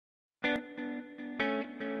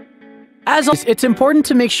As always, it's important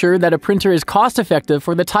to make sure that a printer is cost-effective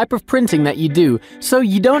for the type of printing that you do, so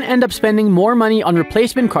you don't end up spending more money on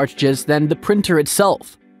replacement cartridges than the printer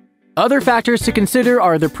itself. Other factors to consider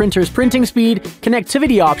are the printer's printing speed,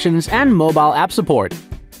 connectivity options, and mobile app support.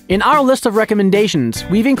 In our list of recommendations,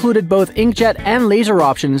 we've included both inkjet and laser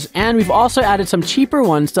options, and we've also added some cheaper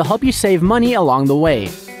ones to help you save money along the way.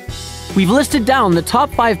 We've listed down the top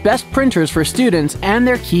 5 best printers for students and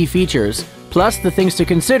their key features, plus the things to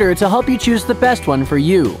consider to help you choose the best one for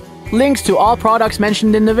you. Links to all products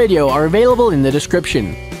mentioned in the video are available in the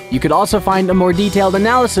description. You could also find a more detailed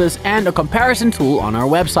analysis and a comparison tool on our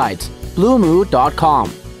website,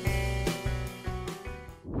 blumoo.com.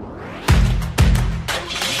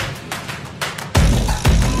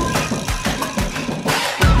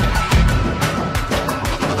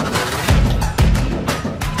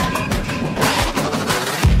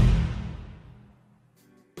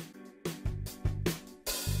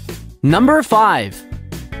 Number 5.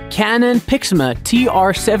 Canon PIXMA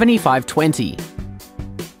TR7520.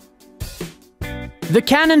 The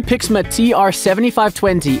Canon PIXMA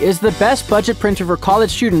TR7520 is the best budget printer for college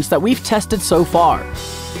students that we've tested so far.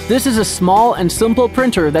 This is a small and simple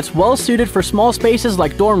printer that's well suited for small spaces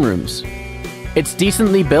like dorm rooms. It's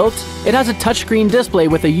decently built, it has a touchscreen display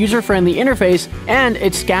with a user-friendly interface, and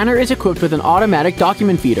its scanner is equipped with an automatic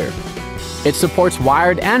document feeder. It supports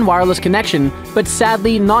wired and wireless connection, but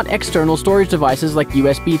sadly not external storage devices like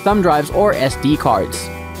USB thumb drives or SD cards.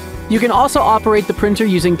 You can also operate the printer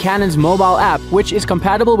using Canon's mobile app, which is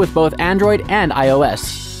compatible with both Android and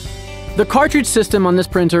iOS. The cartridge system on this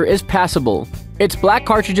printer is passable. Its black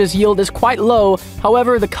cartridges yield is quite low,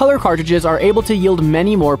 however the color cartridges are able to yield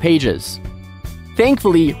many more pages.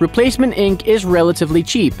 Thankfully, replacement ink is relatively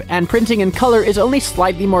cheap, and printing in color is only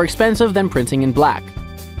slightly more expensive than printing in black.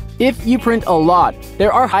 If you print a lot,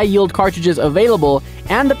 there are high-yield cartridges available,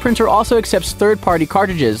 and the printer also accepts third-party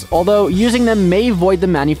cartridges, although using them may void the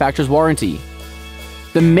manufacturer's warranty.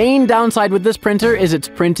 The main downside with this printer is its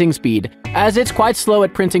printing speed, as it's quite slow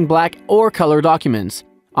at printing black or color documents.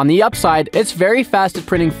 On the upside, it's very fast at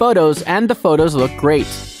printing photos, and the photos look great.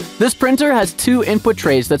 This printer has 2 input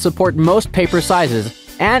trays that support most paper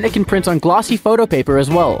sizes, and it can print on glossy photo paper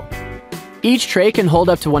as well. Each tray can hold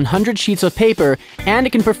up to 100 sheets of paper, and it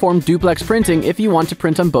can perform duplex printing if you want to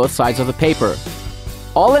print on both sides of the paper.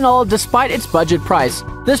 All in all, despite its budget price,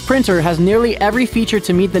 this printer has nearly every feature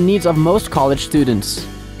to meet the needs of most college students.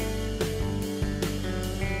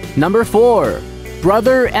 Number 4.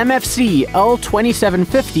 Brother MFC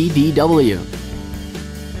L2750DW.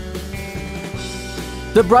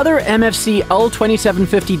 The Brother MFC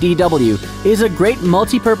L2750DW is a great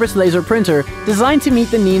multi-purpose laser printer designed to meet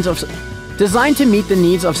the needs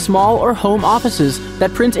of small or home offices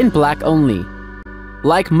that print in black only.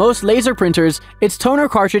 Like most laser printers, its toner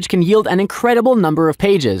cartridge can yield an incredible number of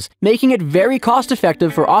pages, making it very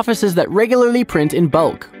cost-effective for offices that regularly print in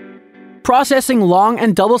bulk. Processing long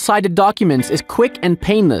and double-sided documents is quick and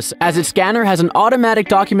painless, as its scanner has an automatic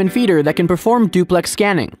document feeder that can perform duplex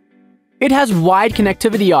scanning. It has wide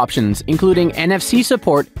connectivity options, including NFC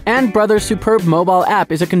support, and Brother's superb mobile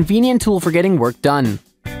app is a convenient tool for getting work done.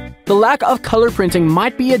 The lack of color printing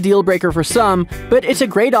might be a deal breaker for some, but it's a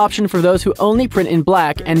great option for those who only print in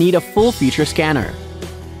black and need a full-feature scanner.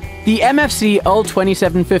 The MFC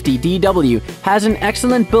L2750DW has an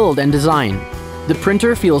excellent build and design. The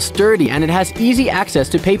printer feels sturdy and it has easy access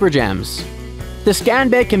to paper jams. The scan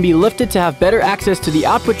bed can be lifted to have better access to the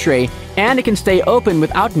output tray, and it can stay open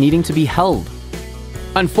without needing to be held.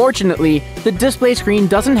 Unfortunately, the display screen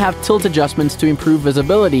doesn't have tilt adjustments to improve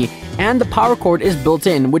visibility, and the power cord is built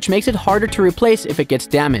in, which makes it harder to replace if it gets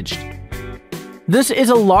damaged. This is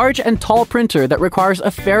a large and tall printer that requires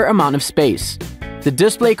a fair amount of space. The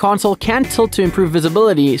display console can tilt to improve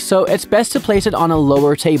visibility, so it's best to place it on a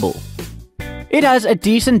lower table. It has a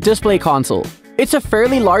decent display console. It's a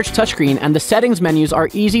fairly large touchscreen and the settings menus are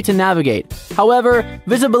easy to navigate. However,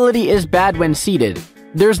 visibility is bad when seated.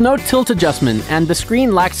 There's no tilt adjustment and the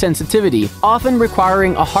screen lacks sensitivity, often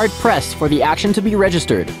requiring a hard press for the action to be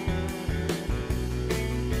registered.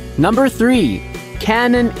 Number 3.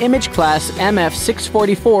 Canon Image Class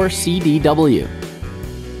MF644CDW.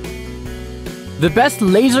 The best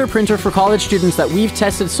laser printer for college students that we've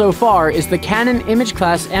tested so far is the Canon Image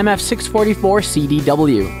Class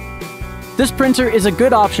MF644CDW. This printer is a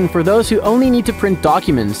good option for those who only need to print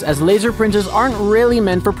documents, as laser printers aren't really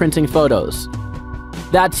meant for printing photos.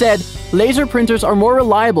 That said, laser printers are more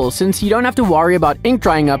reliable since you don't have to worry about ink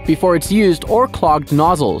drying up before it's used or clogged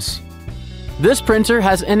nozzles. This printer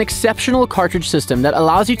has an exceptional cartridge system that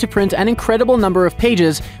allows you to print an incredible number of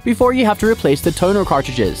pages before you have to replace the toner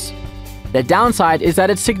cartridges. The downside is that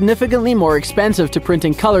it's significantly more expensive to print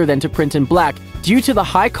in color than to print in black due to the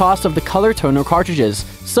high cost of the color toner cartridges,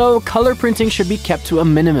 so color printing should be kept to a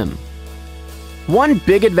minimum. One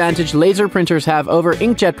big advantage laser printers have over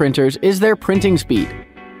inkjet printers is their printing speed.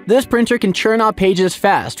 This printer can churn out pages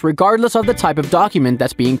fast regardless of the type of document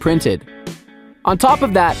that's being printed. On top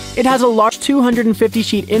of that, it has a large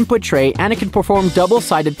 250-sheet input tray and it can perform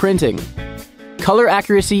double-sided printing. Color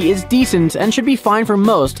accuracy is decent and should be fine for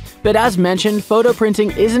most, but as mentioned, photo printing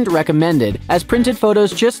isn't recommended, as printed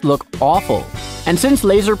photos just look awful. And since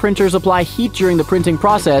laser printers apply heat during the printing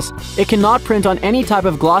process, it cannot print on any type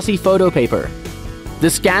of glossy photo paper. The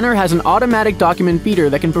scanner has an automatic document feeder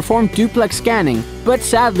that can perform duplex scanning, but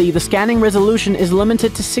sadly, the scanning resolution is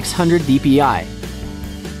limited to 600 dpi.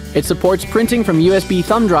 It supports printing from USB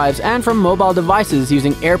thumb drives and from mobile devices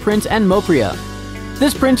using AirPrint and Mopria.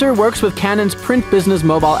 This printer works with Canon's Print Business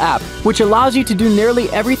mobile app, which allows you to do nearly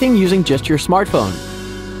everything using just your smartphone.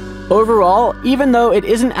 Overall, even though it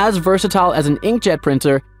isn't as versatile as an inkjet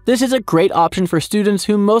printer, this is a great option for students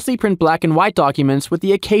who mostly print black and white documents with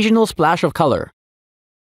the occasional splash of color.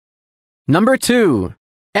 Number 2.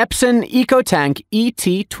 Epson EcoTank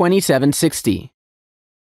ET2760.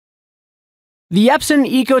 The Epson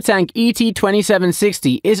EcoTank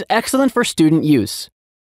ET2760 is excellent for student use.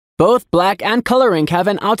 Both black and color ink have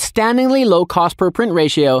an outstandingly low cost per print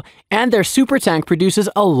ratio, and their super tank produces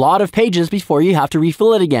a lot of pages before you have to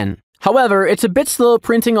refill it again. However, it's a bit slow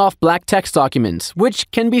printing off black text documents,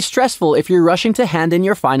 which can be stressful if you're rushing to hand in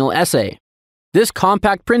your final essay. This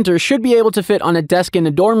compact printer should be able to fit on a desk in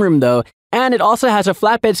a dorm room though, and it also has a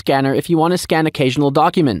flatbed scanner if you want to scan occasional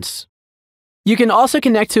documents. You can also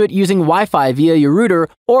connect to it using Wi-Fi via your router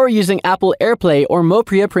or using Apple AirPlay or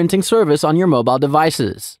Mopria printing service on your mobile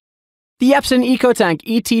devices. The Epson EcoTank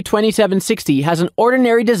ET2760 has an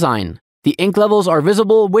ordinary design. The ink levels are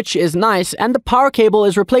visible, which is nice, and the power cable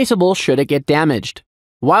is replaceable should it get damaged.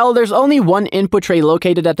 While there's only one input tray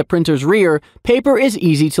located at the printer's rear, paper is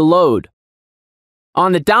easy to load.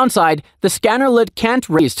 On the downside, the scanner lid can't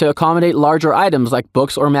raise to accommodate larger items like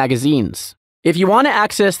books or magazines. If you want to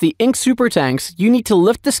access the ink super tanks, you need to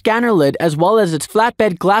lift the scanner lid as well as its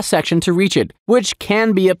flatbed glass section to reach it, which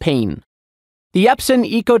can be a pain. The Epson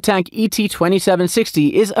EcoTank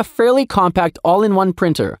ET2760 is a fairly compact all-in-one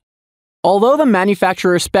printer. Although the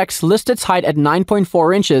manufacturer specs list its height at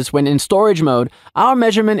 9.4 inches when in storage mode, our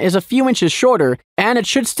measurement is a few inches shorter, and it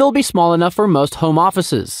should still be small enough for most home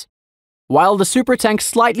offices. While the super tank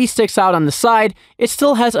slightly sticks out on the side, it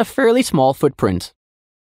still has a fairly small footprint.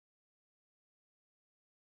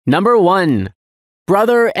 Number 1.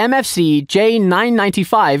 Brother MFC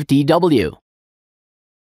J995DW.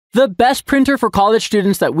 The best printer for college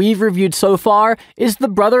students that we've reviewed so far is the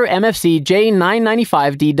Brother MFC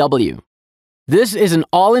J995DW. This is an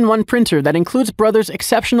all-in-one printer that includes Brother's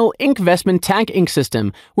exceptional Inkvestment tank ink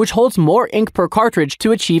system, which holds more ink per cartridge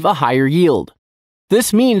to achieve a higher yield.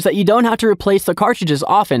 This means that you don't have to replace the cartridges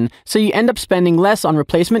often, so you end up spending less on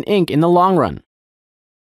replacement ink in the long run.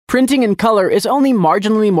 Printing in color is only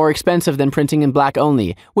marginally more expensive than printing in black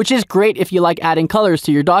only, which is great if you like adding colors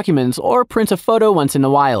to your documents or print a photo once in a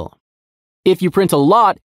while. If you print a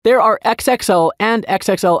lot, there are XXL and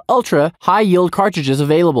XXL Ultra high-yield cartridges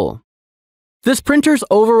available. This printer's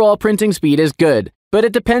overall printing speed is good, but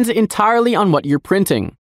it depends entirely on what you're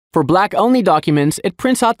printing. For black-only documents, it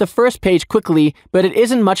prints out the first page quickly, but it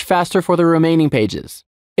isn't much faster for the remaining pages.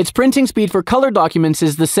 Its printing speed for color documents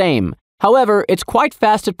is the same. However, it's quite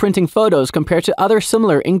fast at printing photos compared to other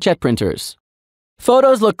similar inkjet printers.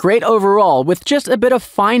 Photos look great overall, with just a bit of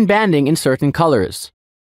fine banding in certain colors.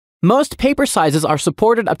 Most paper sizes are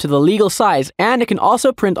supported up to the legal size, and it can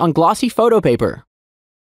also print on glossy photo paper.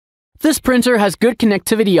 This printer has good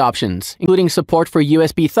connectivity options, including support for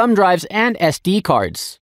USB thumb drives and SD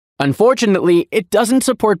cards. Unfortunately, it doesn't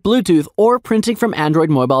support Bluetooth or printing from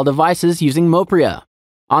Android mobile devices using Mopria.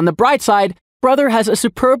 On the bright side, Brother has a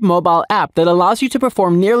superb mobile app that allows you to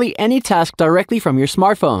perform nearly any task directly from your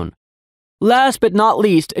smartphone. Last but not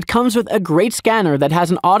least, it comes with a great scanner that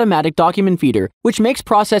has an automatic document feeder, which makes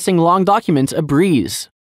processing long documents a breeze.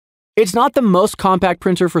 It's not the most compact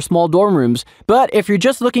printer for small dorm rooms, but if you're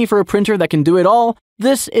just looking for a printer that can do it all,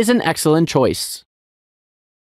 this is an excellent choice.